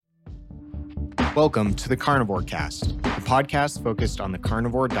Welcome to the Carnivore Cast, a podcast focused on the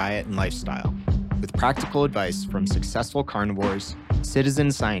carnivore diet and lifestyle, with practical advice from successful carnivores,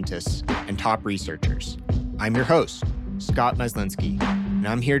 citizen scientists, and top researchers. I'm your host, Scott Myslinski, and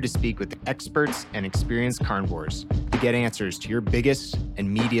I'm here to speak with experts and experienced carnivores to get answers to your biggest and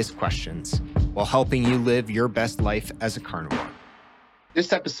meatiest questions while helping you live your best life as a carnivore.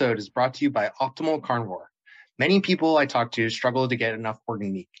 This episode is brought to you by Optimal Carnivore. Many people I talk to struggle to get enough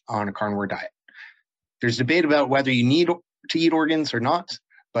organ meat on a carnivore diet. There's debate about whether you need to eat organs or not,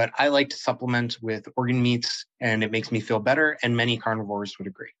 but I like to supplement with organ meats and it makes me feel better, and many carnivores would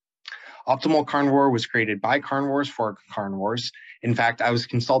agree. Optimal Carnivore was created by carnivores for carnivores. In fact, I was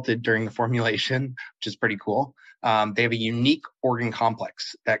consulted during the formulation, which is pretty cool. They have a unique organ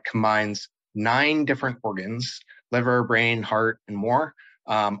complex that combines 9 different organs: liver, brain, heart, and more,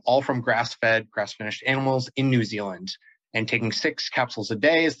 all from grass-fed, grass-finished animals in New Zealand. And taking 6 capsules a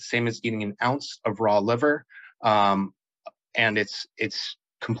day is the same as eating an ounce of raw liver. And it's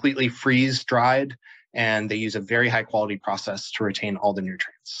completely freeze-dried, and they use a very high-quality process to retain all the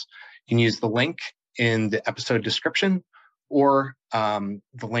nutrients. You can use the link in the episode description or the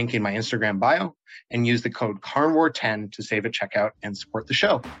link in my Instagram bio and use the code CARNIVORE10 to save at checkout and support the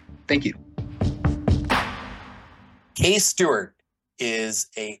show. Thank you. Kay Stewart is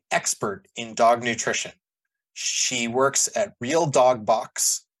an expert in dog nutrition. She works at Real Dog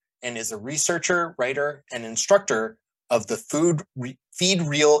Box and is a researcher, writer, and instructor of the Feed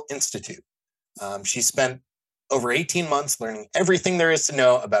Real Institute. She spent over 18 months learning everything there is to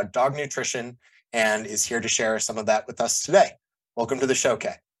know about dog nutrition and is here to share some of that with us today. Welcome to the show,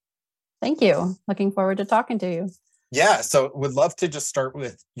 Kay. Thank you. Looking forward to talking to you. Yeah, so would love to just start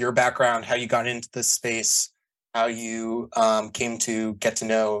with your background, how you got into this space, how you came to get to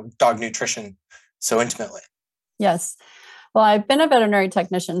know dog nutrition so intimately. Yes. Well, I've been a veterinary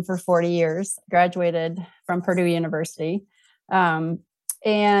technician for 40 years, graduated from Purdue University, and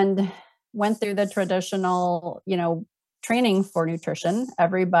went through the traditional, training for nutrition.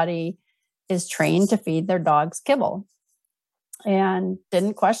 Everybody is trained to feed their dogs kibble and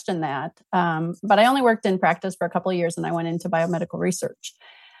didn't question that. But I only worked in practice for a couple of years and I went into biomedical research.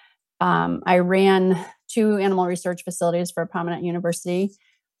 I ran 2 animal research facilities for a prominent university,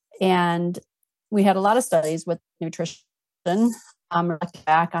 and we had a lot of studies with nutrition. Look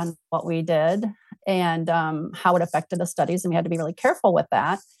back on what we did and how it affected the studies, and we had to be really careful with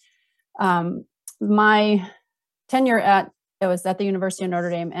that. My tenure at the University of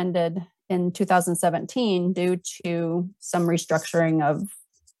Notre Dame ended in 2017 due to some restructuring of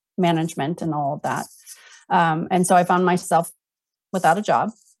management and all of that. And so I found myself without a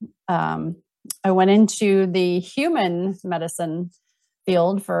job. I went into the human medicine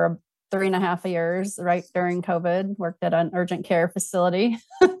field for 3.5 years, right during COVID, worked at an urgent care facility.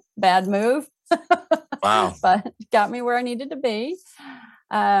 Bad move. Wow. But got me where I needed to be.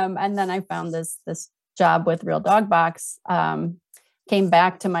 And then I found this job with Real Dog Box, came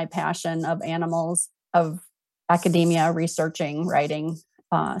back to my passion of animals, of academia, researching, writing.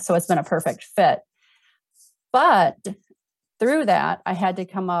 So it's been a perfect fit. But through that, I had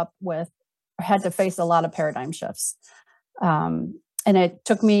to face a lot of paradigm shifts. And it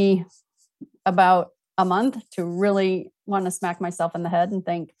took me about a month to really want to smack myself in the head and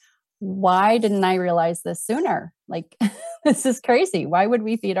think, why didn't I realize this sooner? Like, this is crazy. Why would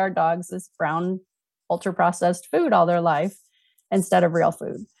we feed our dogs this brown, ultra-processed food all their life instead of real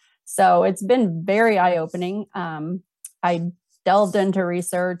food? So it's been very eye-opening. I delved into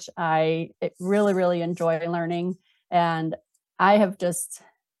research. I really, really enjoy learning. And I have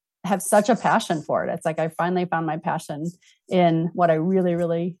such a passion for it. It's like I finally found my passion in what I really,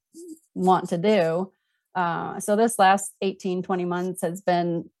 really want to do. So this last 18, 20 months has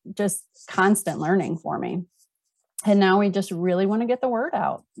been just constant learning for me. And now we just really want to get the word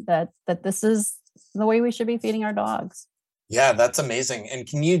out that this is the way we should be feeding our dogs. Yeah, that's amazing. And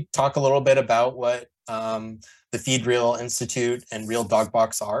can you talk a little bit about what the Feed Real Institute and Real Dog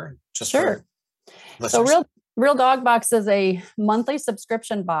Box are? Just sure. So Real Dog Box is a monthly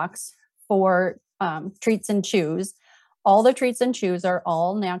subscription box for treats and chews. All the treats and chews are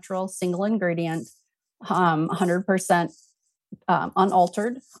all natural, single ingredient, 100%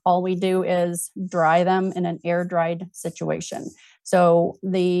 unaltered. All we do is dry them in an air-dried situation. So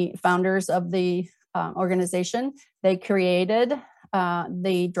the founders of the organization, they created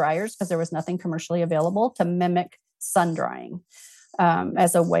the dryers because there was nothing commercially available to mimic sun drying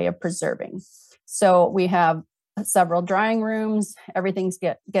as a way of preserving. So we have several drying rooms. Everything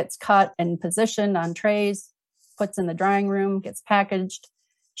gets cut and positioned on trays, puts in the drying room, gets packaged,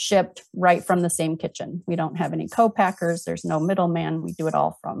 shipped right from the same kitchen. We don't have any co-packers. There's no middleman. We do it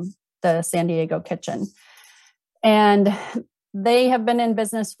all from the San Diego kitchen. And they have been in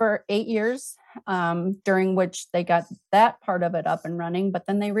business for 8 years, during which they got that part of it up and running. But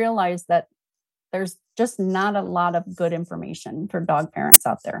then they realized that there's just not a lot of good information for dog parents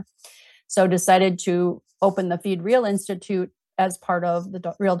out there. So decided to open the Feed Real Institute as part of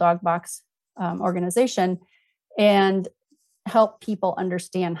the Real Dog Box organization, and help people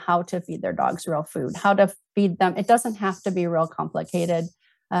understand how to feed their dogs real food, how to feed them. It doesn't have to be real complicated.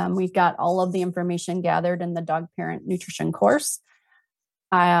 We've got all of the information gathered in the dog parent nutrition course.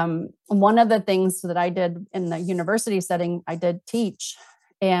 One of the things that I did in the university setting, I did teach,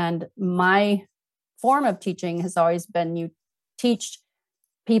 and my form of teaching has always been, you teach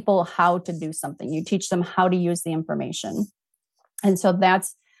people how to do something. You teach them how to use the information. And so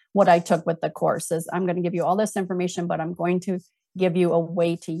that's what I took with the course is, I'm going to give you all this information, but I'm going to give you a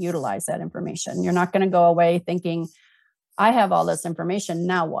way to utilize that information. You're not going to go away thinking, I have all this information,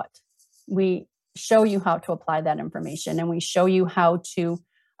 now what? We show you how to apply that information, and we show you how to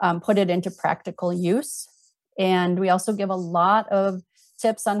put it into practical use. And we also give a lot of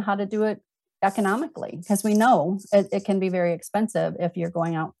tips on how to do it economically, because we know it can be very expensive if you're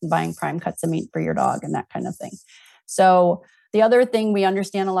going out and buying prime cuts of meat for your dog and that kind of thing. So the other thing, we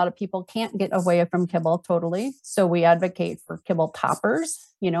understand a lot of people can't get away from kibble totally. So we advocate for kibble toppers.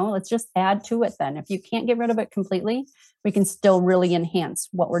 Let's just add to it then. If you can't get rid of it completely, we can still really enhance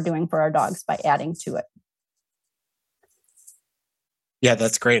what we're doing for our dogs by adding to it. Yeah,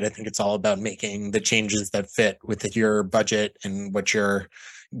 that's great. I think it's all about making the changes that fit with your budget and what you're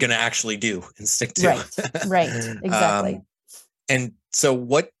going to actually do and stick to. Right, exactly. And so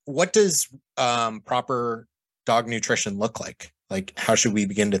what does proper dog nutrition look like? Like, how should we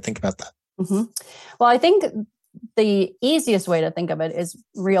begin to think about that? Mm-hmm. Well, I think the easiest way to think of it is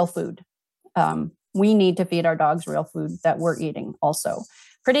real food. We need to feed our dogs real food that we're eating also.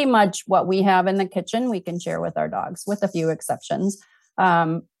 Pretty much what we have in the kitchen, we can share with our dogs, with a few exceptions.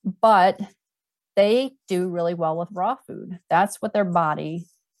 But they do really well with raw food. That's what their body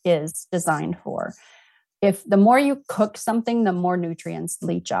is designed for. If the more you cook something, the more nutrients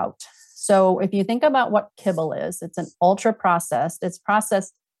leach out. So if you think about what kibble is, it's an ultra processed. It's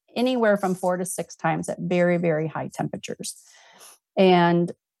processed anywhere from 4 to 6 times at very, very high temperatures.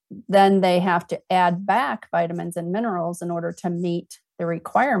 And then they have to add back vitamins and minerals in order to meet the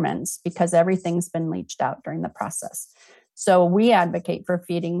requirements, because everything's been leached out during the process. So we advocate for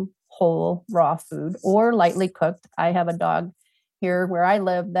feeding whole raw food or lightly cooked. I have a dog here where I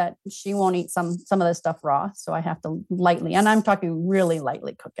live that she won't eat some of this stuff raw. So I have to lightly, and I'm talking really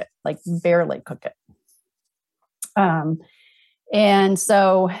lightly cook it, like barely cook it. And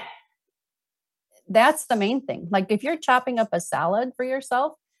so that's the main thing. Like if you're chopping up a salad for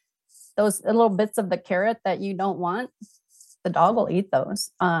yourself, those little bits of the carrot that you don't want, the dog will eat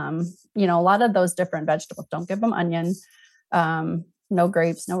those. A lot of those different vegetables, don't give them onion, no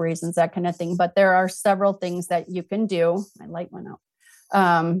grapes, no raisins, that kind of thing. But there are several things that you can do. My light went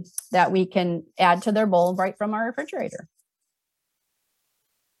out. That we can add to their bowl right from our refrigerator.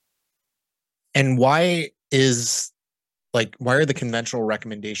 And why are the conventional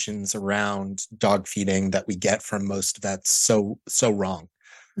recommendations around dog feeding that we get from most vets so wrong?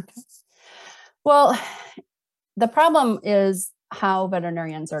 Okay. Well, the problem is how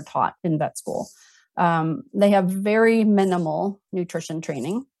veterinarians are taught in vet school. They have very minimal nutrition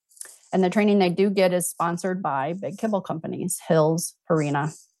training, and the training they do get is sponsored by big kibble companies, Hills,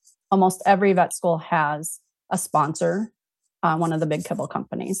 Purina. Almost every vet school has a sponsor, one of the big kibble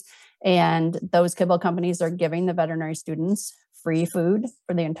companies, and those kibble companies are giving the veterinary students free food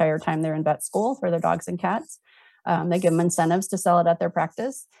for the entire time they're in vet school for their dogs and cats. They give them incentives to sell it at their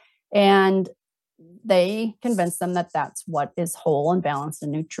practice, and they convince them that that's what is whole and balanced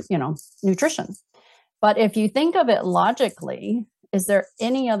in nutrition. But if you think of it logically, is there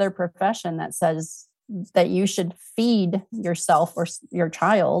any other profession that says that you should feed yourself or your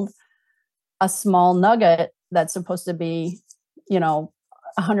child a small nugget that's supposed to be,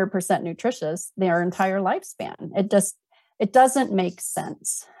 100% nutritious their entire lifespan? It doesn't make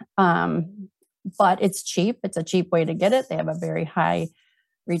sense. But it's cheap. It's a cheap way to get it. They have a very high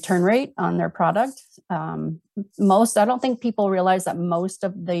return rate on their product. I don't think people realize that most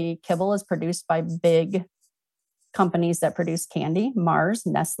of the kibble is produced by big companies that produce candy, Mars,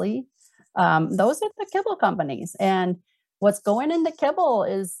 Nestle. Those are the kibble companies. And what's going into kibble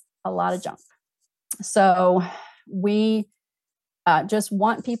is a lot of junk. So we just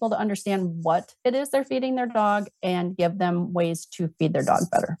want people to understand what it is they're feeding their dog and give them ways to feed their dog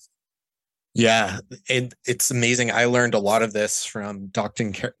better. Yeah, it's amazing. I learned a lot of this from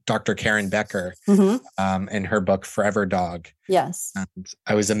Dr. Karen Becker Mm-hmm. in her book Forever Dog. Yes. And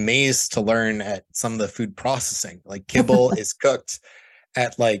I was amazed to learn at some of the food processing, like kibble is cooked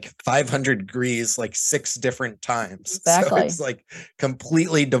at like 500 degrees, like 6 different times. So Exactly. it's like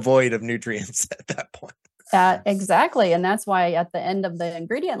completely devoid of nutrients at that point. Exactly. And that's why at the end of the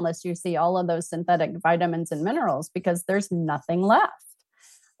ingredient list, you see all of those synthetic vitamins and minerals because there's nothing left.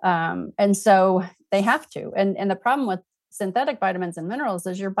 And so they have to. And the problem with synthetic vitamins and minerals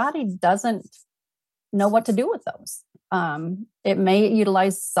is your body doesn't know what to do with those. It may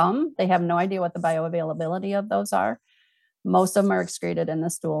utilize some. They have no idea what the bioavailability of those are. Most of them are excreted in the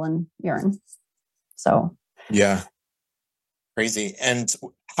stool and urine. So Yeah, crazy. And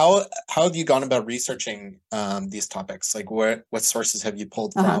how have you gone about researching these topics? Like what sources have you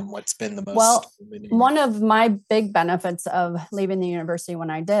pulled from? What's been the most well, one of my big benefits of leaving the university when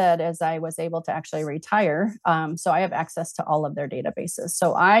I did is I was able to actually retire. So I have access to all of their databases.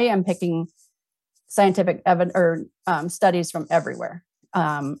 So I am picking scientific evidence or studies from everywhere.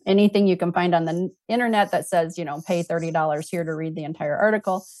 Anything you can find on the internet that says, pay $30 here to read the entire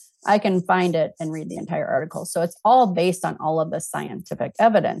article, I can find it and read the entire article. So it's all based on all of the scientific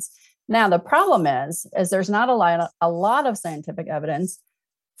evidence. Now, the problem is there's not a lot of scientific evidence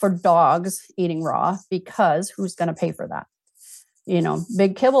for dogs eating raw because who's going to pay for that?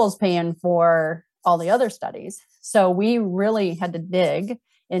 Big Kibble's paying for all the other studies. So we really had to dig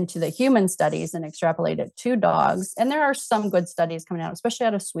into the human studies and extrapolate it to dogs. And there are some good studies coming out, especially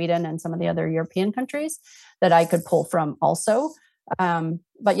out of Sweden and some of the other European countries that I could pull from also.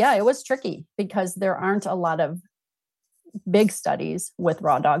 But yeah, it was tricky because there aren't a lot of big studies with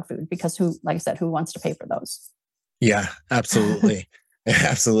raw dog food because like I said, who wants to pay for those? Yeah, absolutely.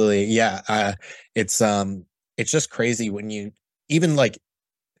 Absolutely. Yeah. It's just crazy when you even like,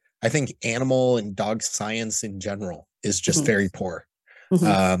 I think animal and dog science in general is just very poor.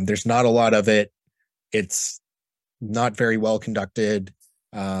 There's not a lot of it. It's not very well conducted.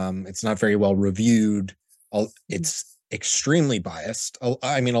 It's not very well reviewed. It's extremely biased.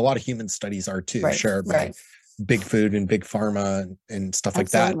 I mean, a lot of human studies are too, right, sure, by right. big food and big pharma and stuff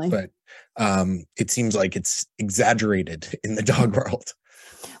like Absolutely. that. But it seems like it's exaggerated in the dog world.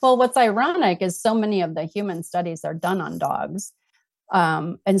 Well, what's ironic is so many of the human studies are done on dogs.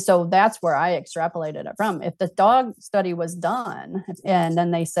 And so that's where I extrapolated it from. If the dog study was done and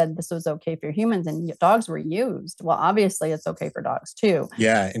then they said this was okay for humans and dogs were used, well, obviously it's okay for dogs too.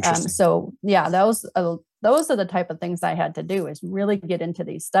 Yeah, interesting. So yeah, those are the type of things I had to do is really get into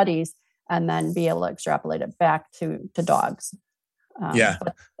these studies and then be able to extrapolate it back to dogs. Yeah.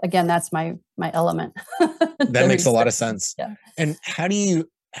 But again, that's my element. That makes a lot of sense. Yeah. And how do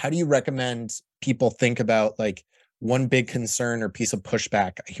you recommend people think about like one big concern or piece of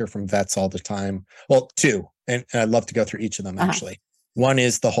pushback I hear from vets all the time? Well, two, and I'd love to go through each of them actually. One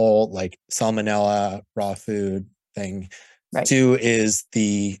is the whole like salmonella raw food thing. Right. Two is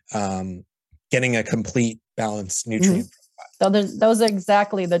the getting a complete balanced nutrient. So those are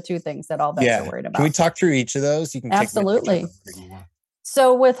exactly the two things that all vets are worried about. Can we talk through each of those? You can absolutely.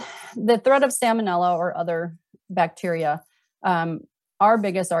 So with the threat of salmonella or other bacteria, our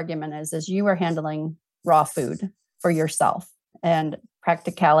biggest argument is you are handling raw food for yourself. And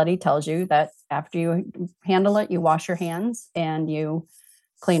practicality tells you that after you handle it, you wash your hands and you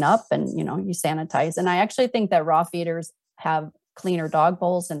clean up and, you sanitize. And I actually think that raw feeders have cleaner dog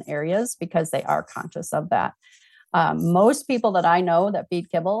bowls and areas because they are conscious of that. Most people that I know that feed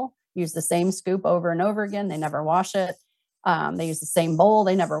kibble use the same scoop over and over again. They never wash it. They use the same bowl.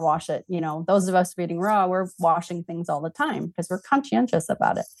 They never wash it. Those of us feeding raw, we're washing things all the time because we're conscientious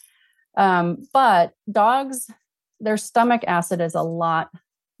about it. But dogs, their stomach acid is a lot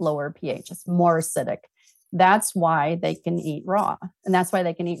lower pH. It's more acidic. That's why they can eat raw. And that's why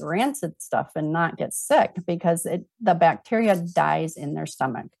they can eat rancid stuff and not get sick because the bacteria dies in their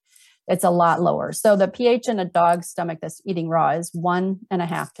stomach. It's a lot lower. So the pH in a dog's stomach that's eating raw is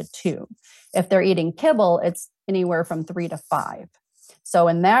 1.5 to 2. If they're eating kibble, it's anywhere from 3 to 5. So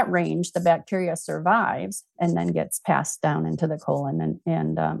in that range, the bacteria survives and then gets passed down into the colon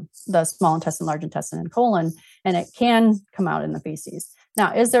and the small intestine, large intestine, and colon, and it can come out in the feces.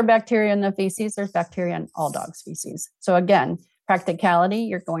 Now, is there bacteria in the feces? There's bacteria in all dogs' feces. So again, practicality,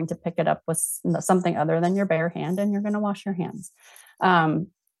 you're going to pick it up with something other than your bare hand, and you're going to wash your hands.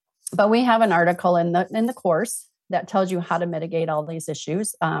 But we have an article in the course that tells you how to mitigate all these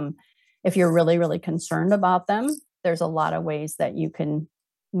issues. If you're really, really concerned about them, there's a lot of ways that you can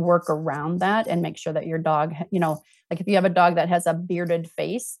work around that and make sure that your dog, like if you have a dog that has a bearded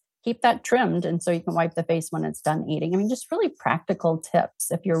face, keep that trimmed. And so you can wipe the face when it's done eating. I mean, just really practical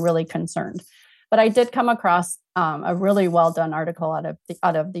tips if you're really concerned. But I did come across a really well done article out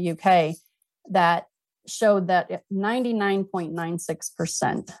of the UK that showed that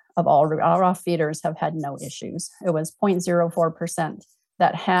 99.96% of all raw feeders have had no issues. It was 0.04%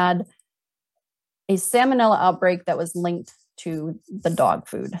 that had a salmonella outbreak that was linked to the dog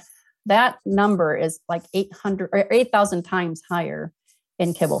food. That number is like 8,000 times higher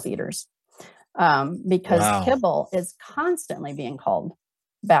in kibble feeders, because kibble is constantly being called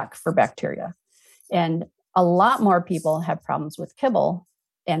back for bacteria. And a lot more people have problems with kibble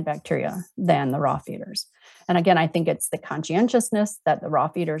and bacteria than the raw feeders. And again, I think it's the conscientiousness that the raw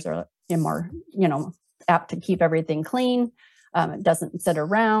feeders are more, apt to keep everything clean. It doesn't sit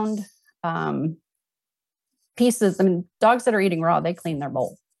around. Pieces, I mean, dogs that are eating raw, they clean their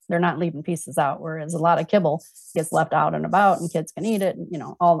bowl. They're not leaving pieces out, whereas a lot of kibble gets left out and about and kids can eat it,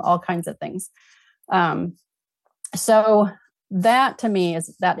 all kinds of things. So that to me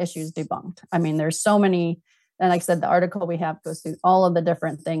that issue is debunked. I mean, there's so many, and like I said, the article we have goes through all of the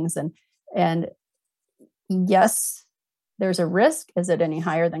different things, and yes, there's a risk. Is it any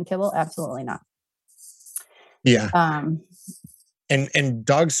higher than kibble? Absolutely not. Yeah. And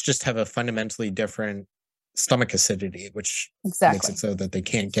dogs just have a fundamentally different stomach acidity, which makes it so that they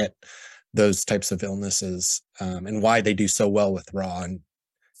can't get those types of illnesses, and why they do so well with raw and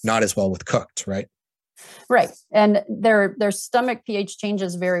not as well with cooked, right? Right. And their stomach pH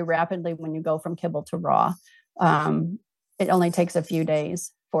changes very rapidly when you go from kibble to raw. It only takes a few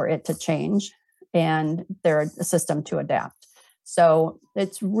days for it to change, and they're a system to adapt. So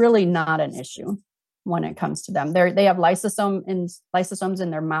it's really not an issue when it comes to them. They have lysosomes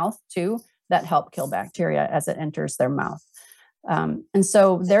in their mouth too that help kill bacteria as it enters their mouth. And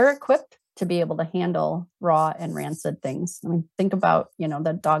so they're equipped to be able to handle raw and rancid things. I mean, think about,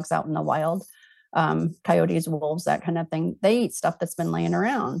 the dogs out in the wild, coyotes, wolves, that kind of thing. They eat stuff that's been laying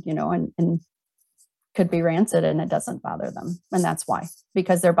around, and could be rancid, and it doesn't bother them. And that's why,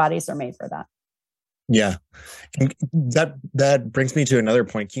 because their bodies are made for that. Yeah. And that brings me to another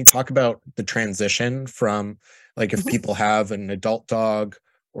point. Can you talk about the transition from, like, if people have an adult dog,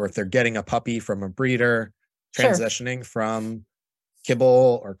 or if they're getting a puppy from a breeder, transitioning from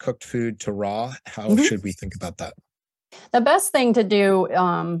kibble or cooked food to raw? How should we think about that? The best thing to do,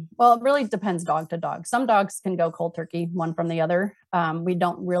 it really depends dog to dog. Some dogs can go cold turkey, one from the other. We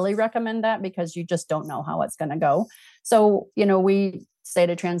don't really recommend that because you just don't know how it's going to go. So, we say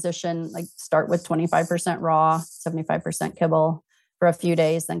to transition, like start with 25% raw, 75% kibble for a few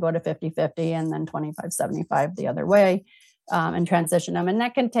days, then go to 50-50 and then 25-75 the other way, and transition them. And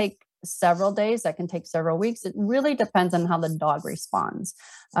that can take several days. That can take several weeks. It really depends on how the dog responds.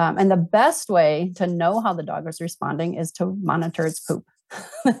 And the best way to know how the dog is responding is to monitor its poop.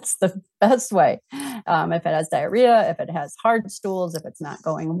 That's the best way. If it has diarrhea, if it has hard stools, if it's not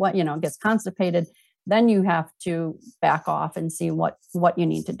going, gets constipated, then you have to back off and see what you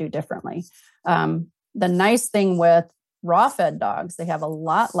need to do differently. The nice thing with raw fed dogs, they have a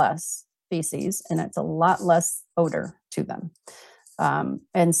lot less feces and it's a lot less odor to them.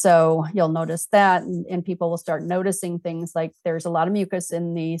 And so you'll notice that, and people will start noticing things like there's a lot of mucus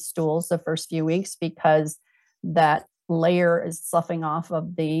in the stools the first few weeks because that layer is sloughing off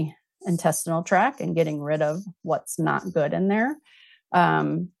of the intestinal tract and getting rid of what's not good in there.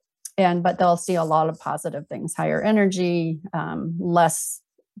 But they'll see a lot of positive things, higher energy, less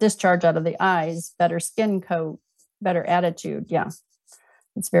discharge out of the eyes, better skin coat, better attitude. Yeah,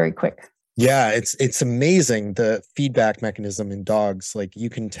 it's very quick. Yeah, it's amazing, the feedback mechanism in dogs. Like, you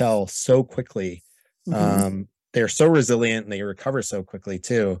can tell so quickly. They're so resilient and they recover so quickly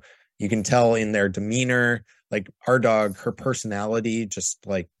too. You can tell in their demeanor. Like, our dog, her personality just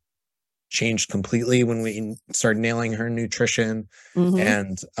like changed completely when we started nailing her nutrition.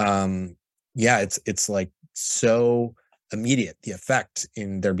 And it's like so immediate, the effect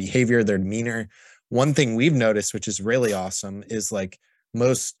in their behavior, their demeanor. One thing we've noticed, which is really awesome, is like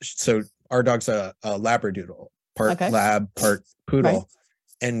so our dog's a labradoodle, part lab, part poodle. Right.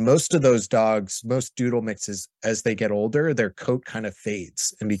 And most of those dogs, most doodle mixes, as they get older, their coat kind of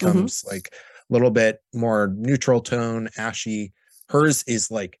fades and becomes like a little bit more neutral tone, ashy. Hers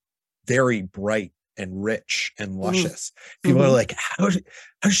is like very bright and rich and luscious. People are like, how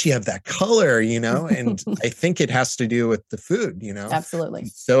does she have that color? And I think it has to do with the food, Absolutely.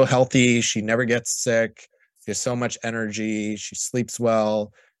 She's so healthy. She never gets sick. She has so much energy. She sleeps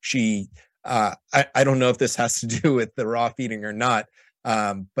well. She, I don't know if this has to do with the raw feeding or not.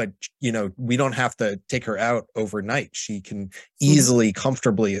 But we don't have to take her out overnight. She can easily,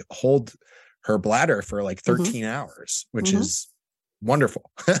 comfortably hold her bladder for like 13 hours, which is wonderful.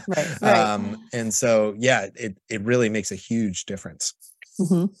 Right. And so, yeah, it really makes a huge difference.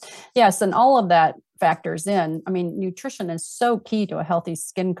 Mm-hmm. Yes. And all of that factors in. I mean, nutrition is so key to a healthy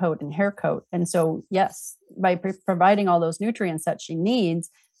skin coat and hair coat. And so, yes, by providing all those nutrients that she needs,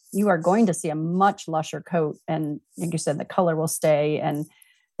 you are going to see a much lusher coat. And like you said, the color will stay, and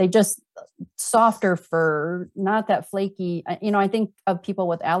they just softer fur, not that flaky. I think of people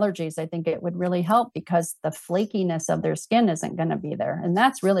with allergies, I think it would really help because the flakiness of their skin isn't going to be there. And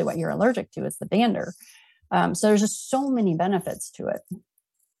that's really what you're allergic to, is the dander. So there's just so many benefits to it.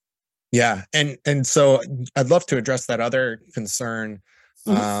 Yeah. And so I'd love to address that other concern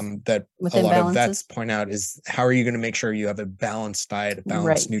that With a lot of imbalances. vets point out is, how are you going to make sure you have a balanced diet, a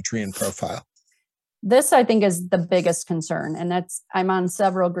balanced nutrient profile? This, I think, is the biggest concern. And I'm on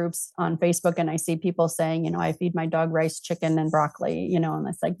several groups on Facebook, and I see people saying, I feed my dog rice, chicken, and broccoli, and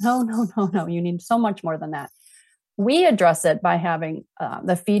it's like, no, you need so much more than that. We address it by having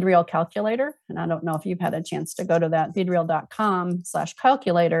the Feed Real calculator. And I don't know if you've had a chance to go to that,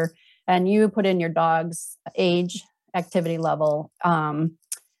 feedreal.com/calculator, and you put in your dog's age, activity level,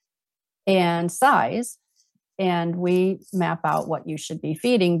 and size. And we map out what you should be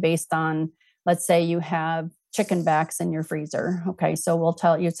feeding based on, let's say you have chicken backs in your freezer. Okay, so we'll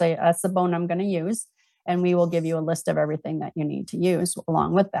tell you, say, that's the bone I'm going to use. And we will give you a list of everything that you need to use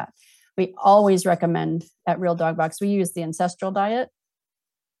along with that. We always recommend at Real Dog Box, we use the ancestral diet.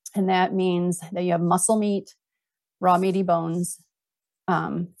 And that means that you have muscle meat, raw meaty bones,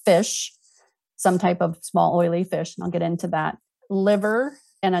 fish, some type of small oily fish, and I'll get into that, liver,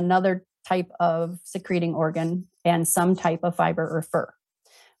 and another type of secreting organ, and some type of fiber or fur.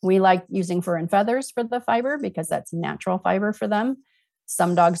 We like using fur and feathers for the fiber because that's natural fiber for them.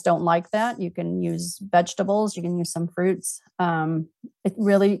 Some dogs don't like that. You can use vegetables, you can use some fruits.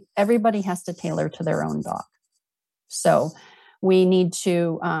 Everybody has to tailor to their own dog. So we need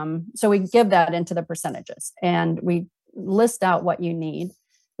to, we give that into the percentages, and we list out what you need.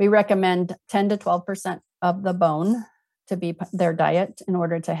 We recommend 10 to 12% of the bone to be their diet in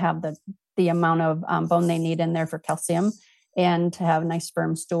order to have the amount of bone they need in there for calcium and to have nice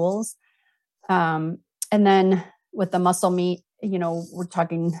firm stools. And then with the muscle meat, we're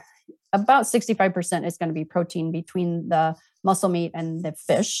talking about 65% is going to be protein between the muscle meat and the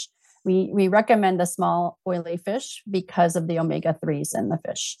fish. We recommend the small oily fish because of the omega-3s in the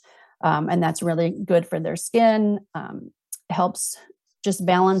fish. And that's really good for their skin, helps just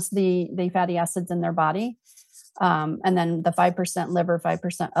balance the fatty acids in their body. And then the 5% liver,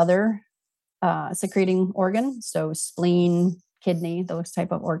 5% other secreting organ. So spleen, kidney, those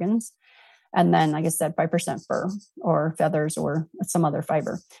type of organs. And then, like I said, 5% fur or feathers or some other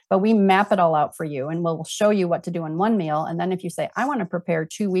fiber. But we map it all out for you, and we'll show you what to do in one meal. And then if you say, I want to prepare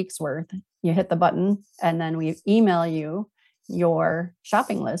 2 weeks worth, you hit the button, and then we email you your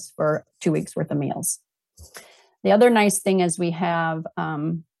shopping list for 2 weeks worth of meals. The other nice thing is we have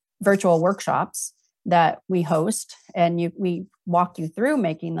virtual workshops that we host, and we walk you through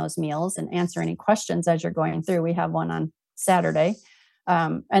making those meals and answer any questions as you're going through. We have one on Saturday.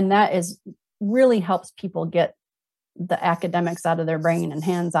 And that really helps people get the academics out of their brain and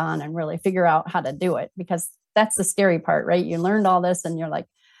hands-on and really figure out how to do it, because that's the scary part, right? You learned all this and you're like,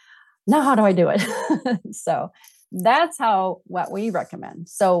 now how do I do it? So that's what we recommend.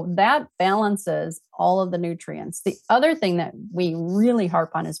 So that balances all of the nutrients. The other thing that we really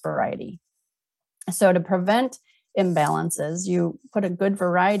harp on is variety. So to prevent imbalances, you put a good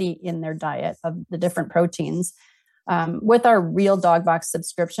variety in their diet of the different proteins. With our Real Dog Box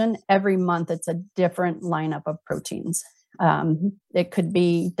subscription, every month it's a different lineup of proteins. It could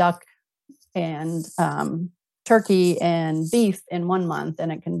be duck and turkey and beef in one month,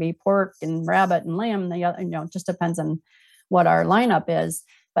 and it can be pork and rabbit and lamb. The other, it just depends on what our lineup is.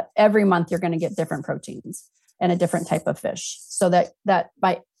 But every month you're going to get different proteins and a different type of fish. So that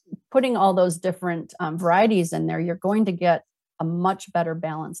by putting all those different varieties in there, you're going to get a much better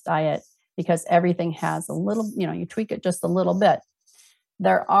balanced diet, because everything has a little, you tweak it just a little bit.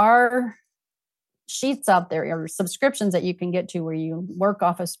 There are sheets out there or subscriptions that you can get to where you work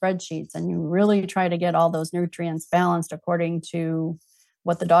off of spreadsheets and you really try to get all those nutrients balanced according to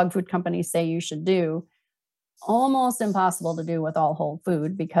what the dog food companies say you should do. Almost impossible to do with all whole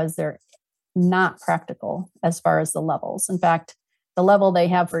food because they're not practical as far as the levels. In fact, the level they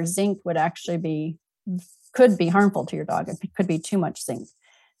have for zinc would actually could be harmful to your dog. It could be too much zinc,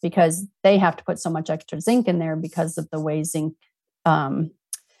 because they have to put so much extra zinc in there because of the way zinc,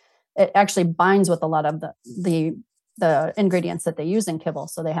 it actually binds with a lot of the ingredients that they use in kibble.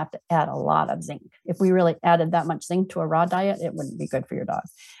 So they have to add a lot of zinc. If we really added that much zinc to a raw diet, it wouldn't be good for your dog.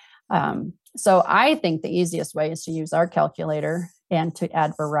 So I think the easiest way is to use our calculator and to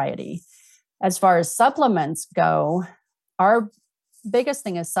add variety. As far as supplements go, our biggest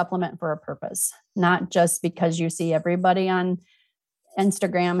thing is supplement for a purpose, not just because you see everybody on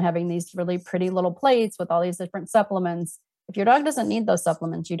Instagram having these really pretty little plates with all these different supplements. If your dog doesn't need those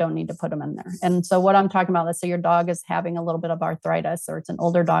supplements, you don't need to put them in there. And so what I'm talking about, let's say your dog is having a little bit of arthritis, or it's an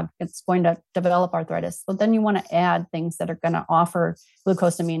older dog, it's going to develop arthritis. So then you want to add things that are going to offer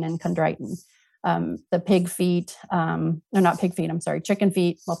glucosamine and chondroitin. The pig feet, or not pig feet, I'm sorry, chicken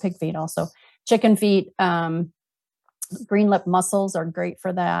feet. Well, pig feet also. Chicken feet, green lip mussels are great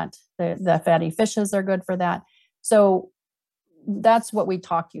for that. The fatty fishes are good for that. So that's what we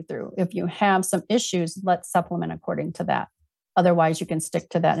talk you through. If you have some issues, let's supplement according to that. Otherwise, you can stick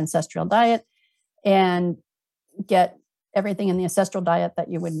to that ancestral diet and get everything in the ancestral diet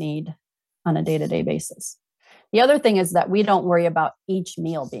that you would need on a day-to-day basis. The other thing is that we don't worry about each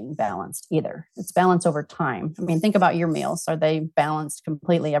meal being balanced either. It's balanced over time. I mean, think about your meals. Are they balanced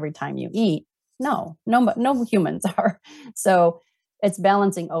completely every time you eat? No humans are. So it's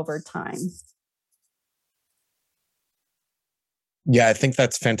balancing over time. Yeah, I think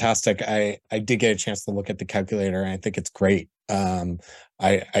that's fantastic. I did get a chance to look at the calculator, and I think it's great.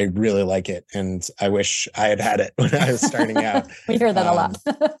 I really like it, and I wish I had it when I was starting out. We hear that a lot.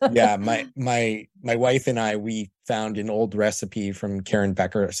 Yeah, my wife and I, we found an old recipe from Karen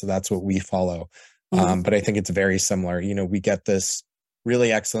Becker, so that's what we follow. But I think it's very similar. You know, we get this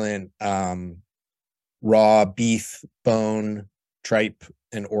really excellent raw beef, bone, tripe,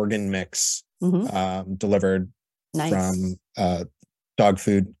 and organ mix delivered from dog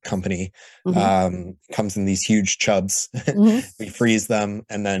food company. Comes in these huge chubs. We freeze them,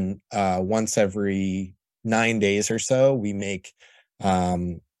 and then once every 9 days or so, we make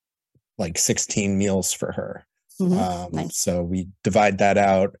like 16 meals for her. Nice. So we divide that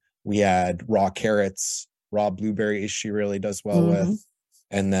out. We add raw carrots, raw blueberries she really does well with,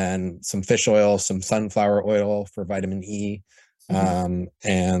 and then some fish oil, some sunflower oil for vitamin E,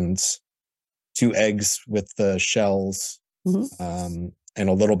 and 2 eggs with the shells, and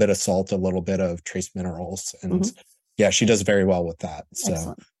a little bit of salt, a little bit of trace minerals. And yeah, she does very well with that.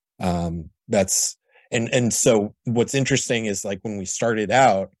 So that's, and so what's interesting is, like, when we started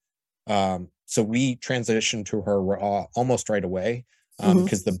out, so we transitioned to her raw almost right away,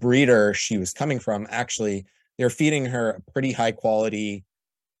 because the breeder she was coming from, actually, they're feeding her a pretty high quality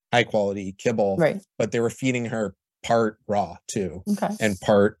kibble, right? But they were feeding her part raw too, and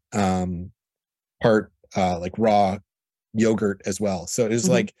part like raw yogurt as well. So it was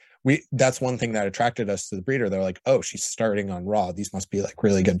like, that's one thing that attracted us to the breeder. They're like, oh, she's starting on raw. These must be like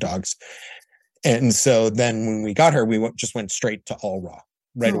really good dogs. And so then when we got her, we just went straight to all raw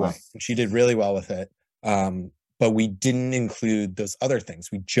right away. And she did really well with it. But we didn't include those other things.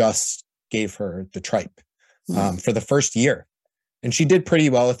 We just gave her the tripe for the first year. And she did pretty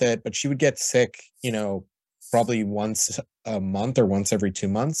well with it, but she would get sick, you know, probably once a month or once every 2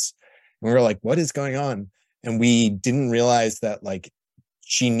 months. And we were like, what is going on? And we didn't realize that, like,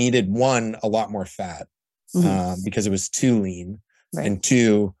 she needed, one, a lot more fat because it was too lean. Right. And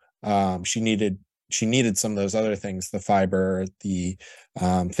two, she needed some of those other things, the fiber, the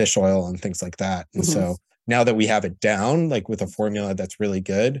fish oil, and things like that. And so now that we have it down, like with a formula that's really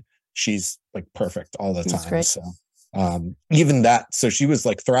good, she's like perfect all the time. Great. So even that, so she was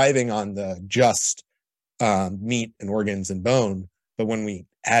like thriving on the just meat and organs and bone. But when we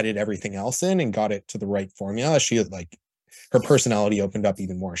added everything else in and got it to the right formula, she had, like, her personality opened up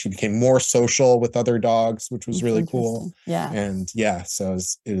even more. She became more social with other dogs, which was really cool. Yeah. And yeah, so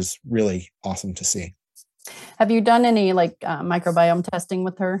it was really awesome to see. Have you done any like microbiome testing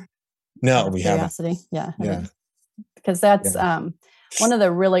with her? No, we haven't. Yeah. Yeah. Because that's one of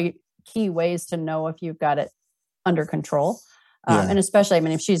the really key ways to know if you've got it under control. And especially, I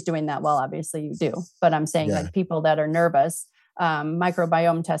mean, if she's doing that well, obviously you do. But I'm saying like people that are nervous,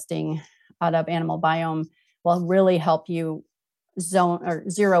 microbiome testing out of animal biome will really help you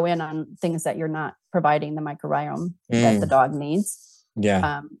zero in on things that you're not providing the microbiome that the dog needs.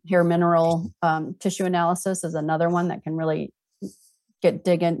 Yeah. Hair mineral tissue analysis is another one that can really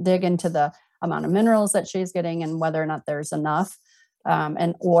dig into the amount of minerals that she's getting and whether or not there's enough.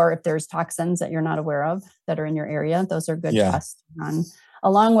 Or if there's toxins that you're not aware of that are in your area, those are good tests to run.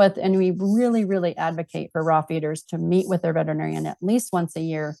 Along with, and we really, really advocate for raw feeders to meet with their veterinarian at least once a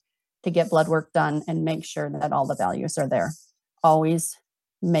year to get blood work done and make sure that all the values are there. Always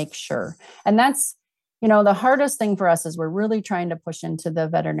make sure. And that's, you know, the hardest thing for us is we're really trying to push into the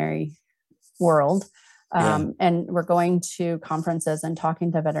veterinary world. And we're going to conferences and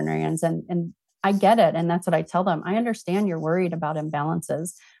talking to veterinarians, and I get it. And that's what I tell them. I understand you're worried about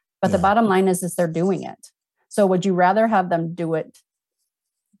imbalances, But the bottom line is they're doing it. So would you rather have them do it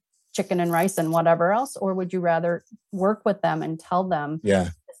chicken and rice and whatever else, or would you rather work with them and tell them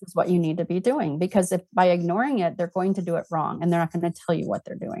this is what you need to be doing? Because if by ignoring it, they're going to do it wrong and they're not going to tell you what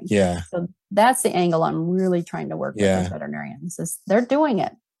they're doing. Yeah. So that's the angle I'm really trying to work with as veterinarians is they're doing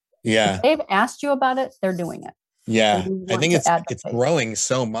it. Yeah. If they've asked you about it, they're doing it. Yeah. I think it's growing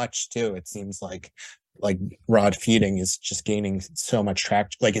so much too. It seems like rod feeding is just gaining so much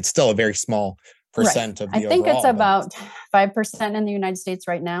traction. Like it's still a very small percent of the I think overall, it's about 5% in the United States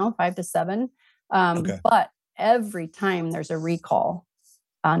right now, 5 to 7. But every time there's a recall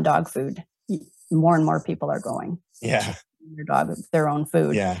on dog food, more and more people are going. Yeah. Your dog their own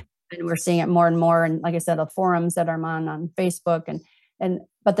food. Yeah. And we're seeing it more and more. And like I said, the forums that I'm on Facebook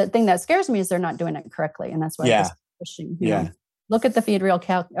but the thing that scares me is they're not doing it correctly. And that's why I'm just pushing, you know, look at the feed reel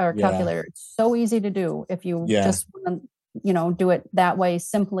calculator. It's so easy to do if you just want to, do it that way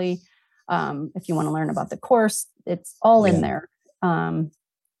simply. If you want to learn about the course, it's all in there. And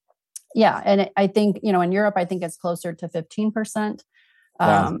I think, in Europe, I think it's closer to 15%.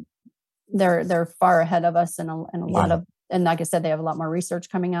 They're far ahead of us in a lot of, and like I said, they have a lot more research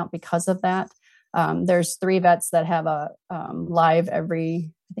coming out because of that. There's 3 vets that have a live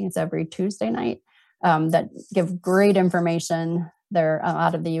every Tuesday night that give great information. They're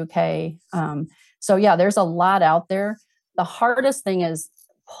out of the UK. So there's a lot out there. The hardest thing is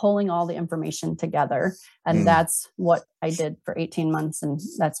pulling all the information together. And that's what I did for 18 months. And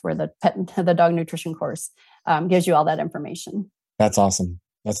that's where the dog nutrition course gives you all that information. That's awesome.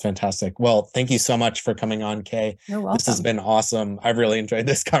 That's fantastic. Well, thank you so much for coming on, Kay. You're welcome. This has been awesome. I've really enjoyed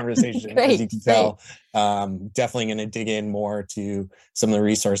this conversation. Great, as you can tell, definitely going to dig in more to some of the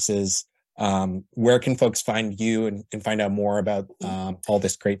resources. Where can folks find you and find out more about all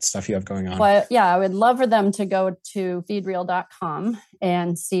this great stuff you have going on? Well, I would love for them to go to feedreel.com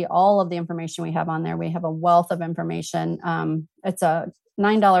and see all of the information we have on there. We have a wealth of information. It's a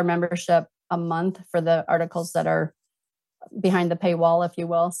 $9 membership a month for the articles that are behind the paywall, if you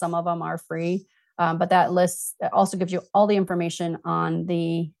will. Some of them are free, but that list also gives you all the information on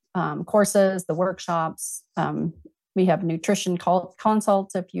the courses, the workshops. We have nutrition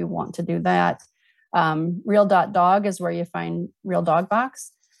consults if you want to do that. Real.dog is where you find Real Dog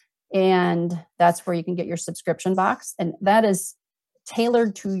Box. And that's where you can get your subscription box. And that is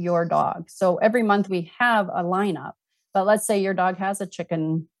tailored to your dog. So every month we have a lineup, but let's say your dog has a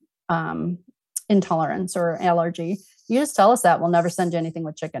chicken intolerance or allergy. You just tell us that. We'll never send you anything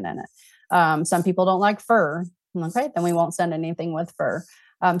with chicken in it. Some people don't like fur. Okay, then we won't send anything with fur.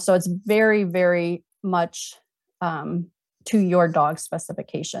 So it's very, very much to your dog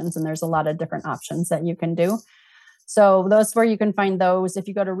specifications. And there's a lot of different options that you can do. So that's where you can find those. If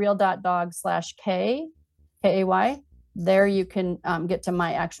you go to real.dog/Kay, K-A-Y, there you can get to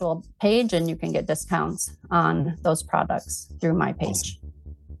my actual page and you can get discounts on those products through my page.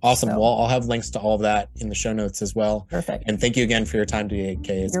 Awesome. So, well, I'll have links to all of that in the show notes as well. Perfect. And thank you again for your time today,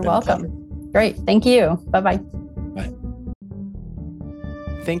 Kay. You're welcome. Great. Thank you. Bye-bye. Bye.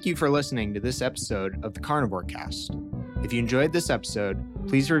 Thank you for listening to this episode of the Carnivore Cast. If you enjoyed this episode,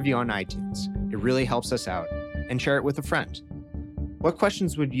 please review on iTunes. It really helps us out. And share it with a friend. What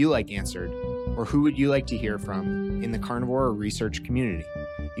questions would you like answered, or who would you like to hear from in the carnivore or research community?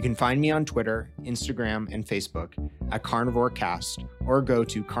 You can find me on Twitter, Instagram, and Facebook at CarnivoreCast, or go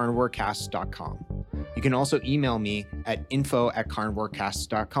to carnivorecast.com. You can also email me at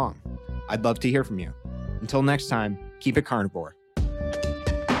info@carnivorecast.com. I'd love to hear from you. Until next time, keep it carnivore.